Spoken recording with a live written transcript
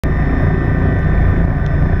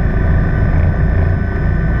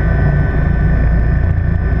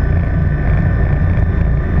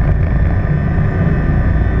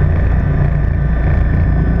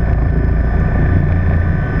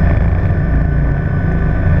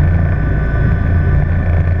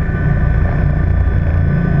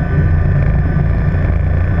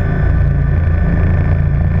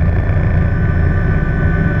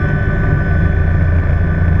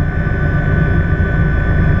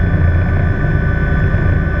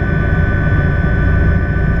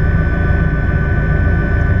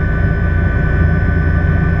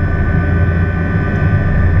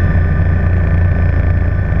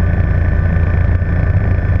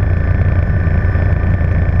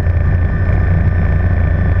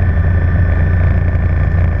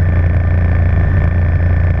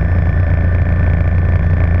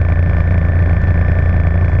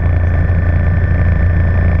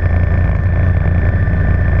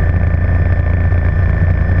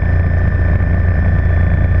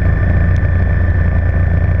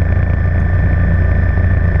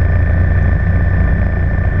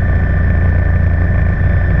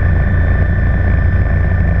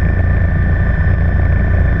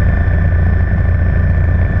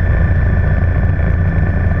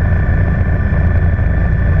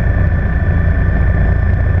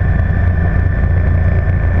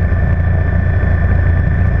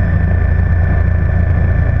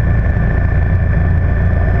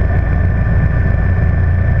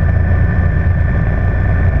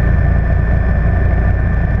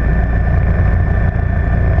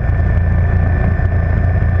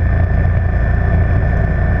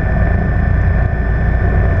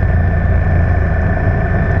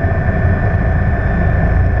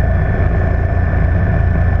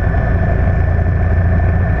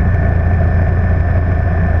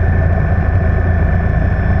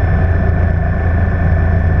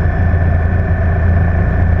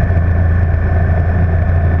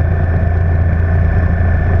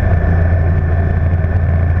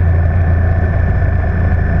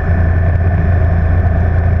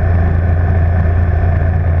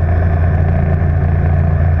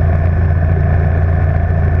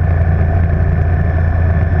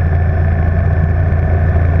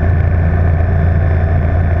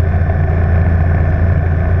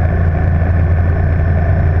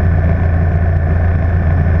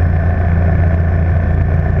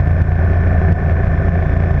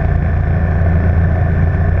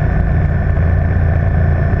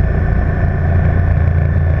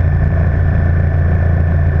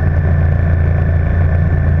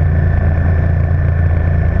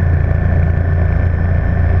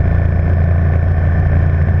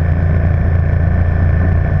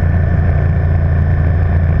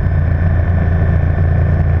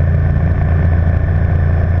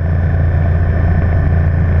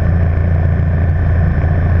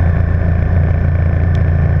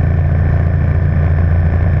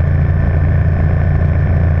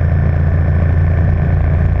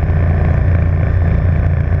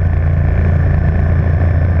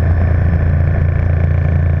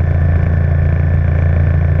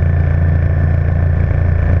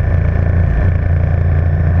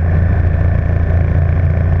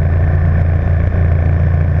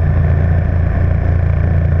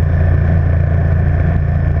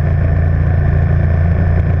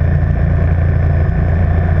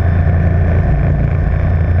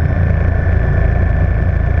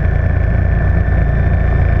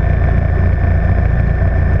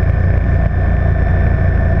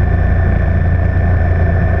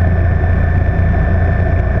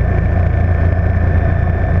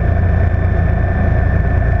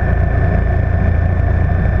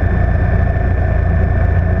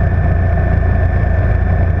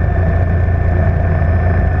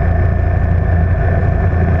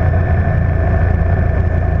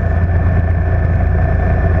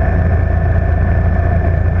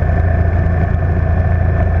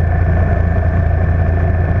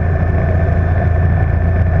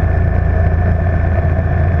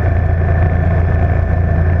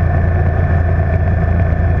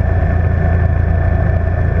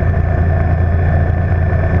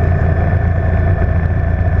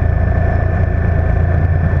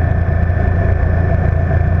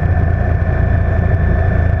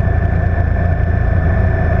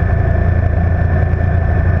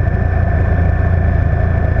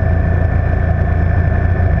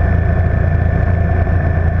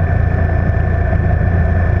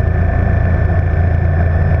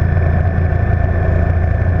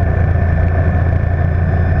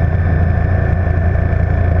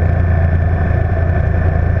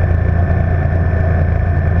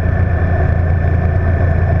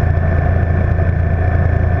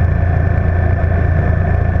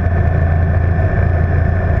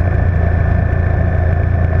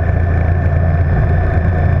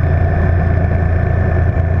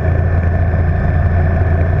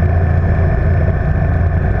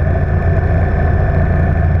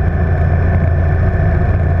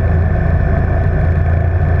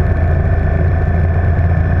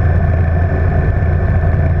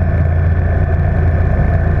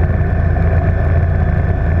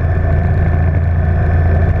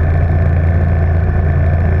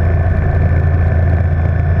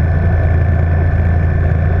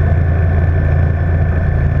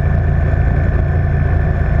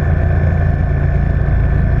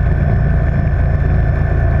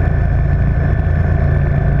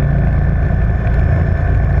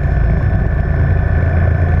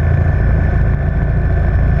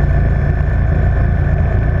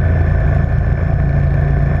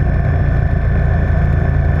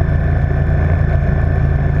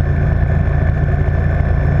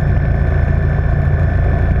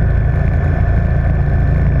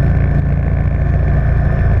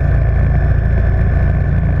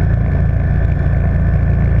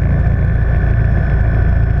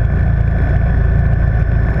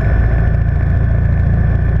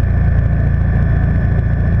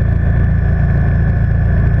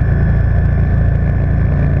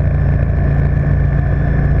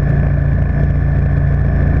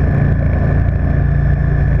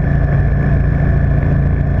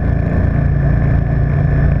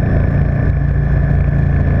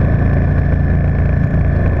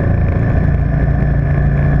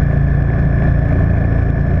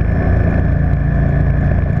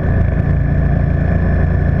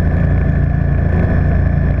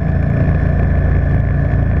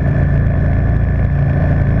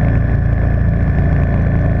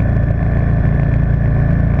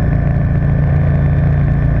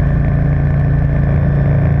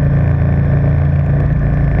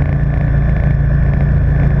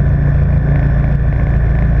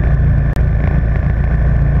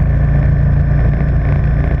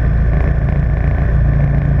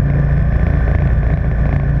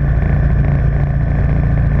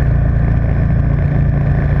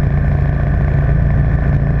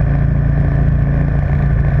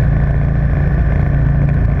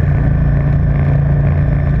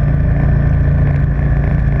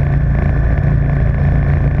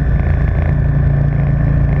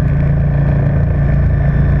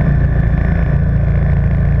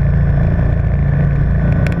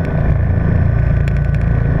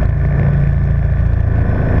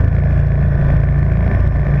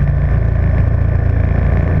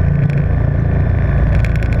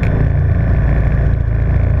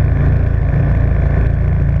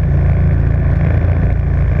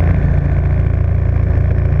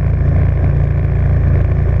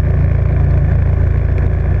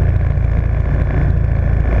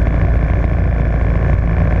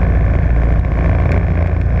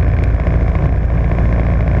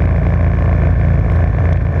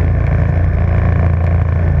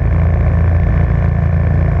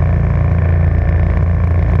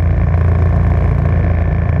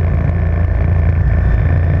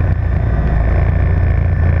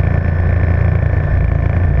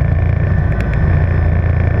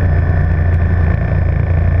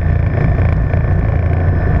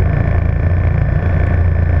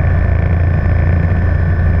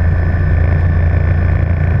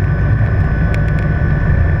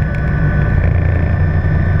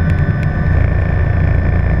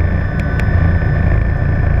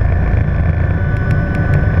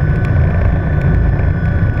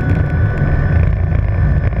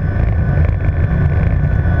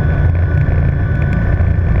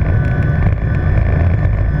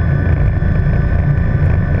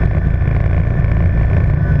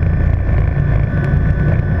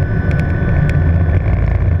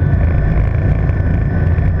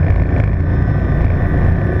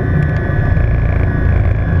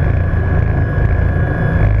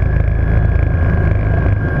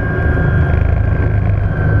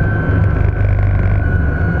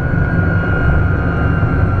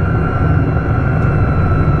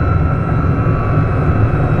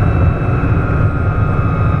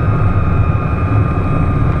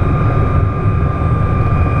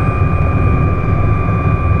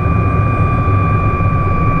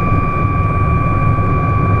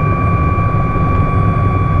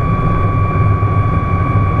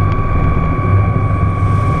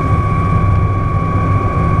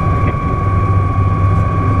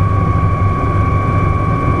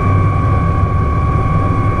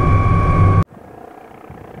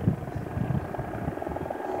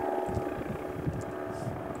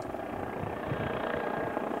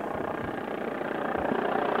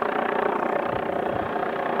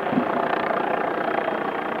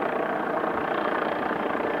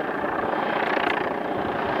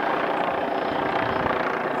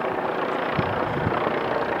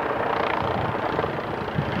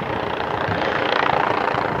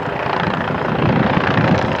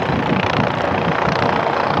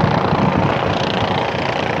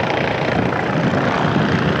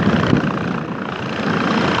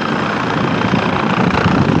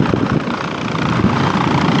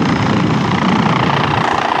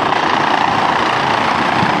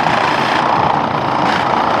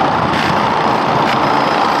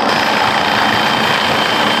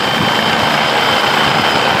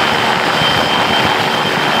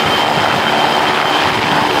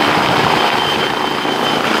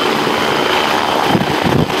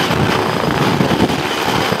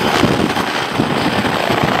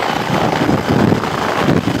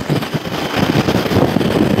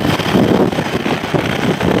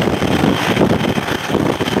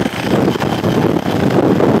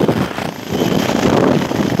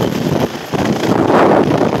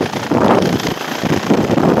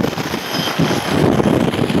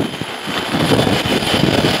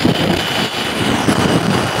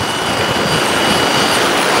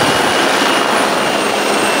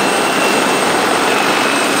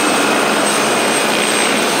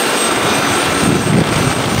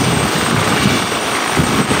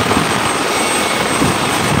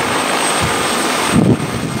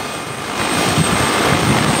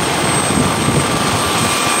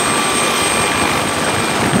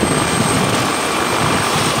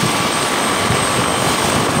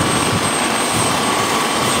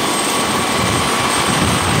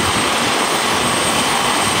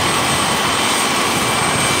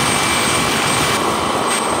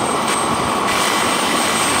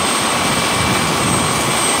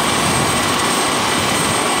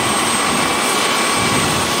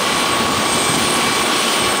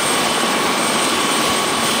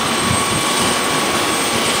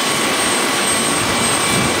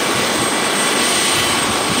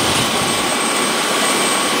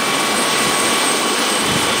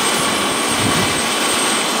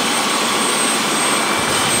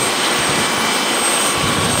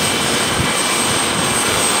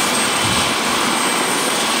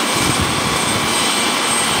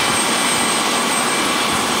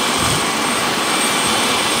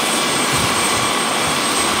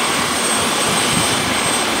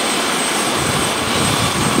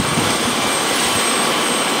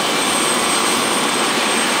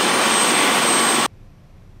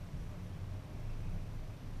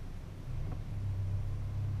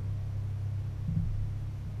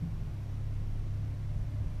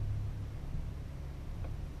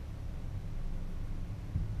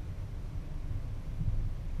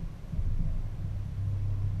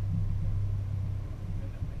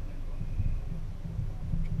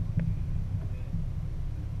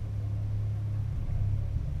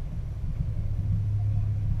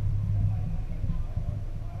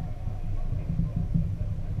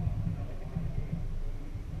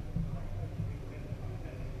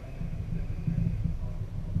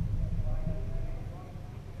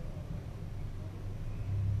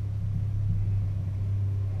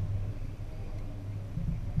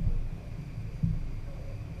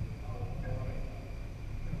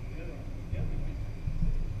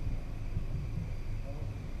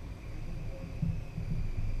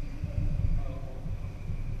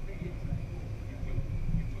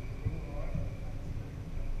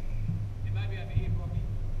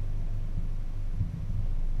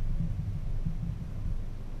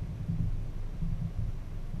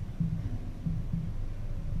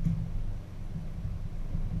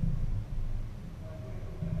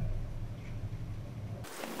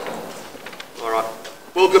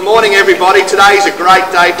Well, good morning everybody. Today is a great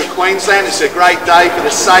day for Queensland. It's a great day for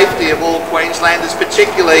the safety of all Queenslanders,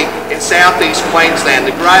 particularly in southeast Queensland,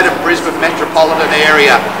 the greater Brisbane metropolitan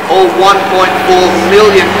area. All 1.4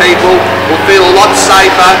 million people will feel a lot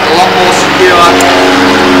safer, a lot more secure.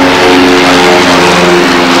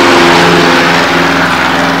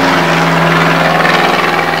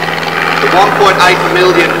 The 1.8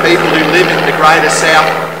 million people who live in the greater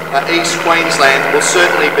East Queensland will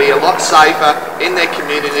certainly be a lot safer in their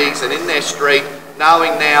communities and in their street,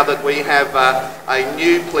 knowing now that we have a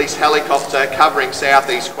new police helicopter covering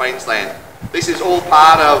southeast Queensland. This is all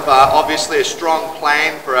part of obviously a strong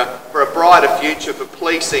plan for a brighter future for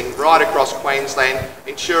policing right across Queensland,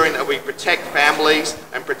 ensuring that we protect families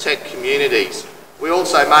and protect communities. We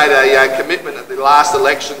also made a commitment at the last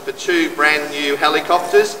election for 2 brand new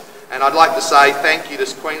helicopters, and I'd like to say thank you to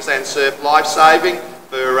Queensland Surf Lifesaving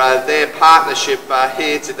for their partnership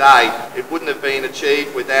here today. It wouldn't have been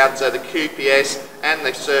achieved without the QPS and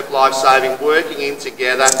the Surf Lifesaving working in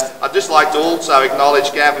together. I'd just like to also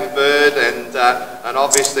acknowledge Gavin Bird and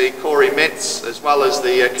obviously Corey Metz, as well as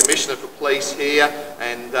the Commissioner for Police here,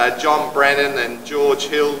 and John Brennan and George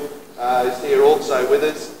Hill is here also with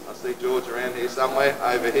us. I see George around here somewhere,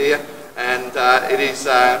 over here. And it is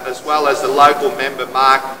as well as the local member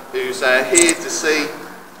Mark, who's here to see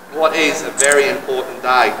what is a very important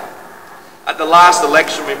day. At the last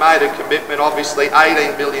election we made a commitment, obviously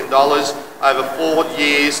 $18 billion over 4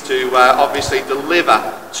 years to obviously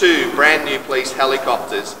deliver 2 brand new police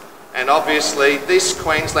helicopters. And obviously this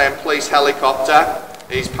Queensland police helicopter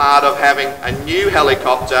is part of having a new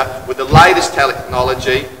helicopter with the latest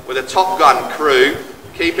technology, with a Top Gun crew,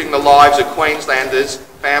 keeping the lives of Queenslanders,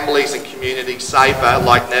 families and communities safer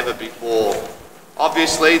like never before.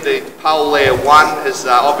 Obviously, the Polair 1 has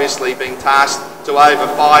obviously been tasked to over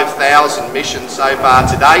 5,000 missions so far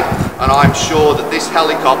to date, and I'm sure that this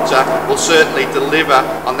helicopter will certainly deliver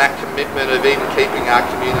on that commitment of even keeping our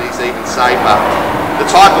communities even safer. The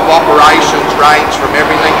type of operations range from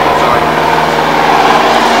everything.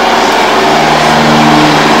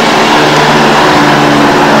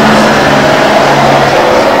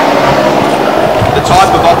 The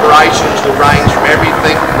type of operations will range from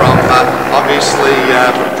everything from obviously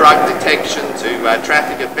from drug detection to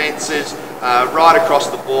traffic offences, right across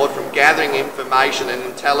the board, from gathering information and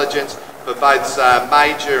intelligence for both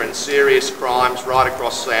major and serious crimes right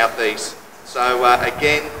across southeast. So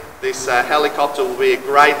again, this helicopter will be a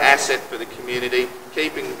great asset for the community,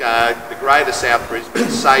 keeping the greater South Brisbane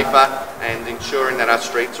safer and ensuring that our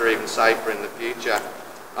streets are even safer in the future.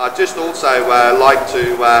 I'd just also like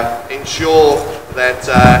to ensure that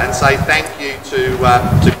and say thank you to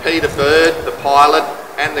Peter Bird, the pilot,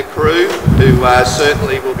 and the crew, who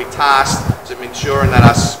certainly will be tasked to ensuring that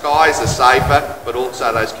our skies are safer, but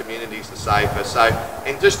also those communities are safer. So,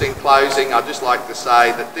 just in closing, I'd just like to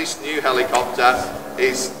say that this new helicopter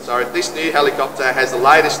has the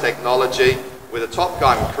latest technology with a Top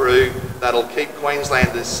Gun crew that'll keep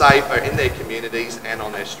Queenslanders safer in their communities and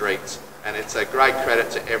on their streets. And it's a great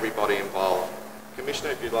credit to everybody involved.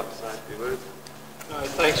 Commissioner, if you'd like to say a few words. No,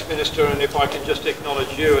 thanks, Minister, and if I can just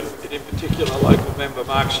acknowledge you, and in particular local member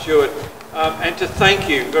Mark Stewart, and to thank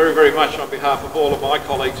you very, very much on behalf of all of my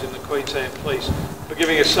colleagues in the Queensland Police for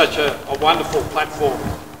giving us such a wonderful platform.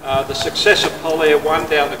 The success of Polair 1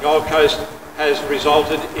 down the Gold Coast has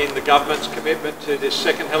resulted in the government's commitment to this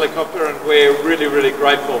second helicopter, and we're really, really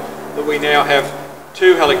grateful that we now have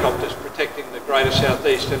 2 helicopters protecting the greater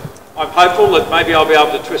southeast. And I'm hopeful that maybe I'll be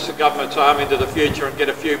able to twist the government's arm into the future and get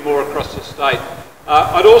a few more across the state.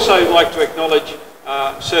 I'd also like to acknowledge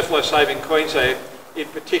Surf Lifesaving Queensland in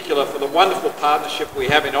particular for the wonderful partnership we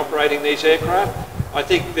have in operating these aircraft. I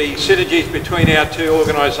think the synergies between our 2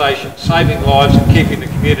 organisations, saving lives and keeping the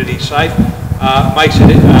community safe, makes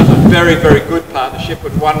it a very, very good partnership,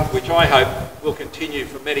 and one which I hope will continue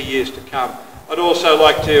for many years to come. I'd also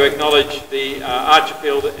like to acknowledge the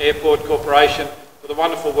Archerfield Airport Corporation for the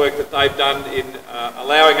wonderful work that they've done in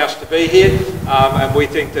allowing us to be here, and we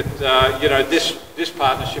think that this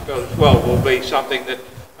partnership as well will be something that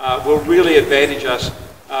will really advantage us,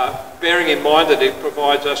 bearing in mind that it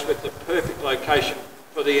provides us with the perfect location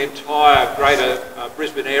for the entire greater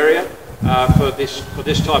Brisbane area for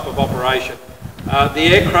this type of operation. The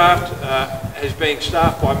aircraft has been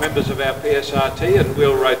staffed by members of our PSRT, and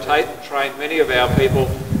we'll rotate and train many of our people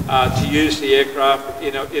to use the aircraft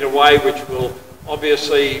in a way which will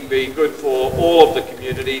obviously be good for all of the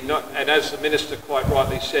community, and as the Minister quite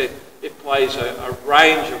rightly said, it plays a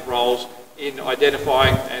range of roles in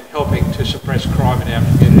identifying and helping to suppress crime in our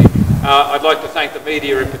community. I'd like to thank the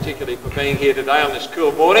media in particular for being here today on this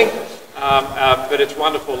cool morning, but it's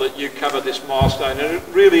wonderful that you cover this milestone, and it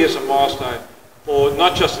really is a milestone for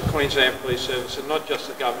not just the Queensland Police Service and not just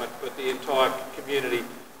the government, but the entire community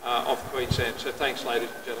of Queensland. So thanks, ladies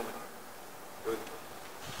and gentlemen. Good.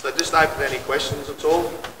 So just open any questions at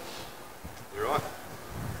all? You're right.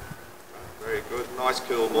 Very good. Nice,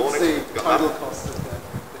 cool morning. What's the total cost of the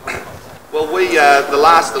helicopter? Well, the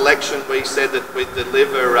last election we said that we'd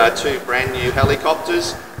deliver 2 brand new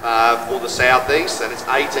helicopters for the southeast, and it's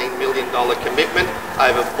 $18 million commitment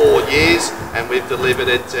over 4 years, and we've delivered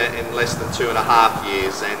it in less than 2.5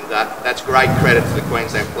 years, and that's great credit to the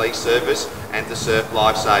Queensland Police Service and to Surf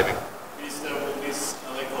Lifesaving. Minister, will this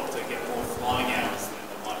helicopter get more flying hours than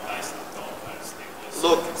the one based on the Gold Coast?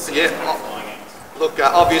 Look,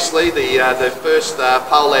 obviously the first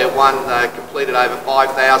Polair 1 completed over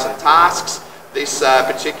 5,000 tasks. This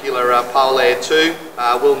particular Polair 2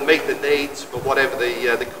 will meet the needs for whatever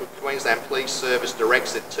the Queensland Police Service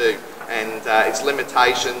directs it to, and its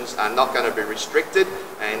limitations are not going to be restricted,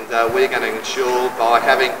 and we're going to ensure by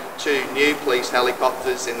having 2 new police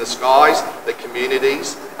helicopters in the skies, the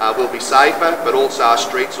communities will be safer, but also our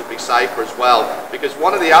streets will be safer as well, because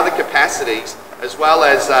one of the other capacities, as well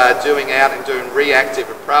as doing reactive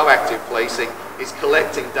and proactive policing, is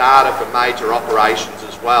collecting data for major operations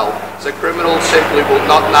as well. So criminals simply will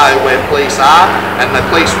not know where police are, and the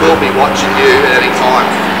police will be watching you at any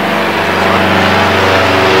time.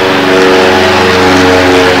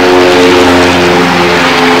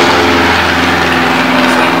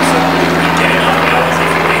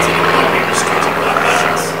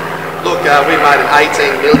 We made an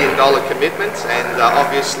 $18 million commitment, and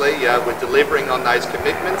obviously we're delivering on those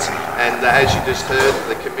commitments, and as you just heard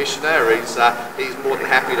the Commissioner, he's more than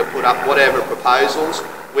happy to put up whatever proposals.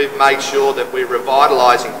 We've made sure that we're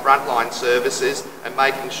revitalising frontline services and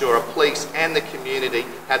making sure our police and the community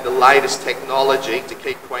have the latest technology to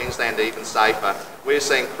keep Queensland even safer. We're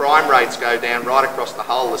seeing crime rates go down right across the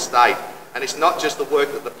whole of the state. And it's not just the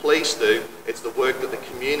work that the police do, it's the work that the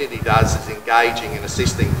community does is engaging and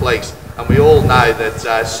assisting police. And we all know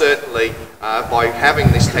that certainly by having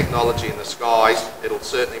this technology in the skies, it'll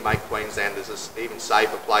certainly make Queensland an even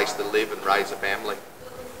safer place to live and raise a family.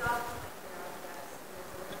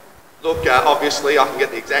 Look, obviously I can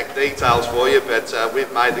get the exact details for you, but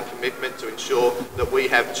we've made the commitment to ensure that we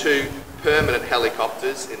have 2 permanent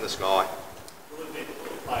helicopters in the sky.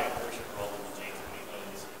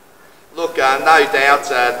 Look, no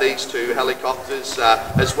doubt these 2 helicopters,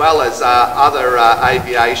 as well as other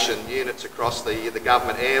aviation units across the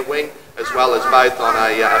government air wing, as well as both on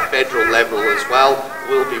a federal level as well,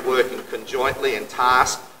 will be working conjointly and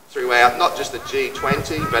tasked throughout not just the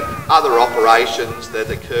G20, but other operations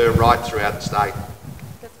that occur right throughout the state.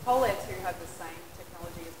 Does Polair 2 have the same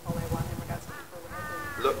technology as Polair 1 in regards to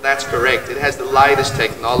control? Look, that's correct. It has the latest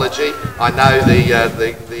technology. I know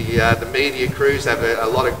the media crews have a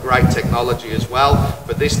lot of great technology as well,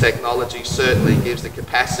 but this technology certainly gives the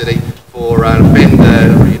capacity for an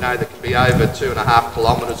offender, you know, that can be over 2.5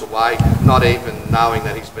 kilometres away, not even knowing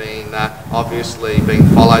that he's been obviously being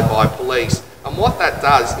followed by police. And what that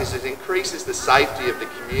does is it increases the safety of the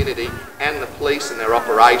community and the police in their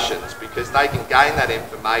operations, because they can gain that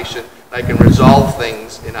information, they can resolve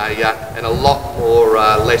things in a lot more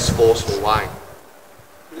less forceful way.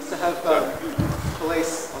 Just to have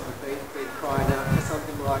police on the beat be crying out for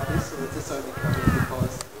something like this, or is this only coming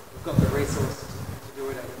because we've got the resources to do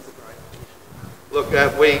it and it's a great initiative? Look,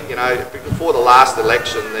 before the last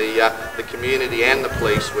election, the community and the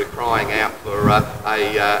police were crying out for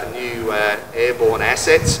new airborne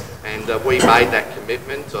assets, and we made that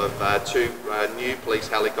commitment of 2 new police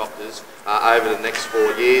helicopters over the next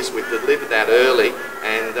 4 years. We've delivered that early,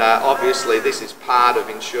 and obviously this is part of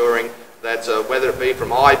ensuring that whether it be from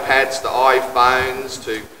iPads to iPhones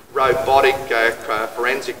to robotic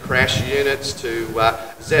forensic crash units to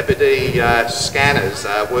Zebedee scanners,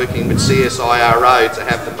 working with CSIRO to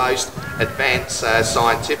have the most advanced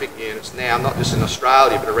scientific units now, not just in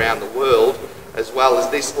Australia but around the world, as well as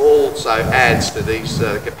this also adds to these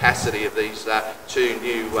capacity of these 2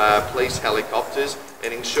 new police helicopters,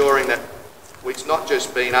 and ensuring that it's not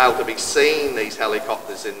just being able to be seeing these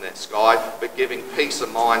helicopters in the sky, but giving peace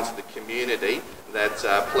of mind to the community that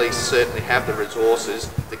police certainly have the resources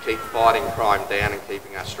to keep fighting crime down and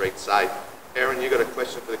keeping our streets safe. Erin, you got a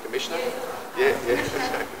question for the Commissioner? Yeah.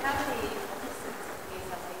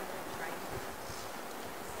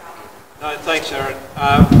 No, thanks, Aaron.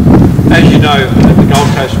 As you know, at the Gold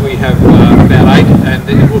Coast we have about 8, and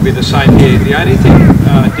it will be the same here. The only thing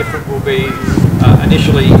different will be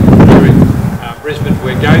initially here in Brisbane,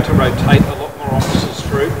 we're going to rotate a lot more officers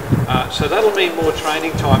through. So that'll mean more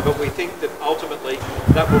training time, but we think that ultimately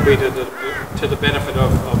that will be to the benefit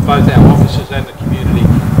of both our officers and the community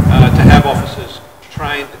to have officers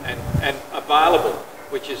trained and available,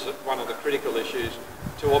 which is one of the critical issues,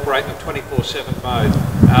 to operate in a 24/7 mode.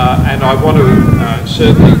 And I want to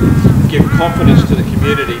certainly give confidence to the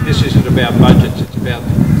community. This isn't about budgets, it's about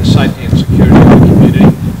the safety and security of the community.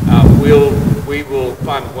 We will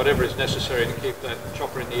fund whatever is necessary to keep that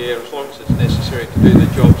chopper in the air as long as it's necessary to do the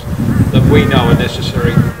jobs that we know are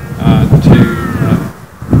necessary to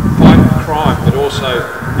fight crime, but also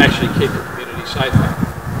actually keep the community safer.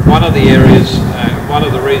 One of the areas, one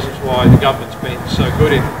of the reasons why the government's been so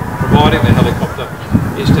good in providing the helicopter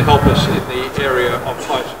is to help us in the area of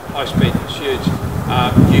high-speed pursuits.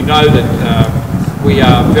 You know that we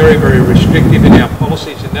are very, very restrictive in our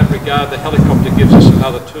policies in that regard. The helicopter gives us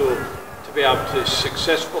another tool to be able to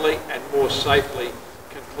successfully and more safely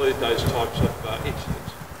conclude those types of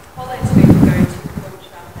incidents. Polair's been going to launch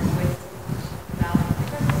and Western Valley.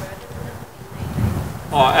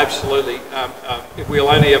 Oh, absolutely. We'll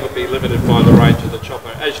only ever be limited by the range of the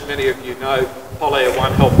chopper. As many of you know, Polair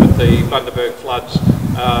 1 helped with the Bundaberg floods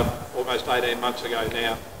almost 18 months ago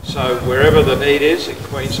now. So wherever the need is, in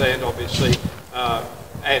Queensland obviously,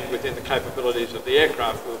 and within the capabilities of the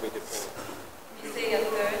aircraft, will be deployed. Do you see a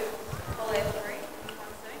third Polair 3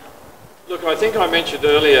 anytime soon? Look, I think I mentioned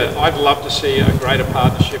earlier, I'd love to see a greater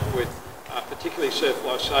partnership with particularly Surf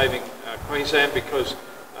Life Saving Queensland because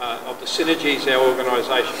of the synergies our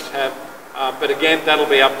organisations have. But again, that'll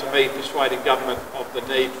be up to me persuading government of the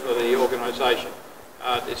need for the organisation.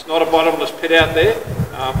 It's not a bottomless pit out there.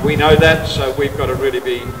 We know that, so we've got to really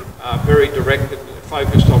be very directed and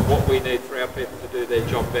focused on what we need for our people to do their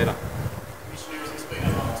job better. Commissioner, it's been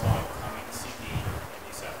a long time coming. Sydney and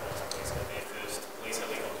New South Wales police got their first police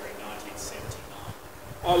helicopter in 1979.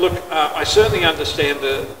 Oh, look, I certainly understand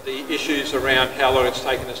the issues around how long it's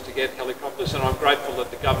taken us to get helicopters, and I'm grateful that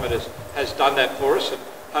the government has done that for us, and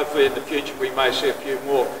hopefully in the future we may see a few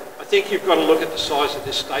more. I think you've got to look at the size of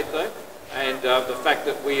this state though, and the fact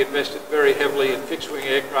that we invested very heavily in fixed-wing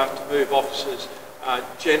aircraft to move officers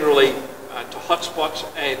generally to hotspots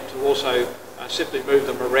and to also simply move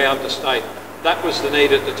them around the state. That was the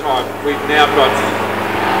need at the time. We've now got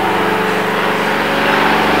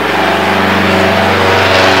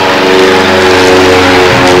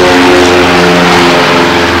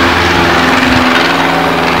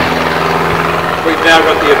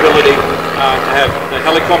the ability to have the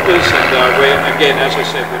helicopters, and we're, again, as I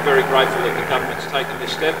said, we're very grateful that the government's taken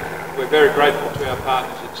this step. We're very grateful to our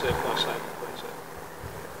partners in Surf Life Saving Queensland.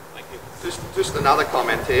 Thank you. Just another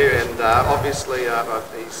comment here, and obviously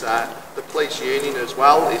the police union as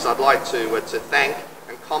well. I'd like to thank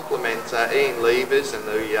and compliment Ian Levers and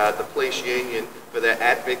the police union for their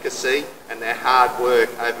advocacy and their hard work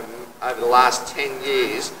over the last 10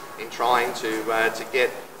 years in trying to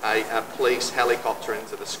get a police helicopter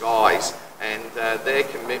into the skies, and their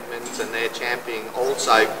commitment and their championing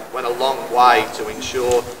also went a long way to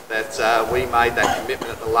ensure that we made that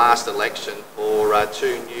commitment at the last election for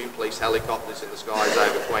 2 new police helicopters in the skies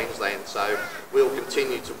over Queensland. So we'll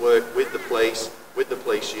continue to work with the police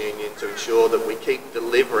union to ensure that we keep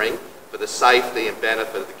delivering for the safety and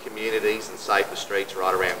benefit of the communities and safer streets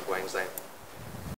right around Queensland.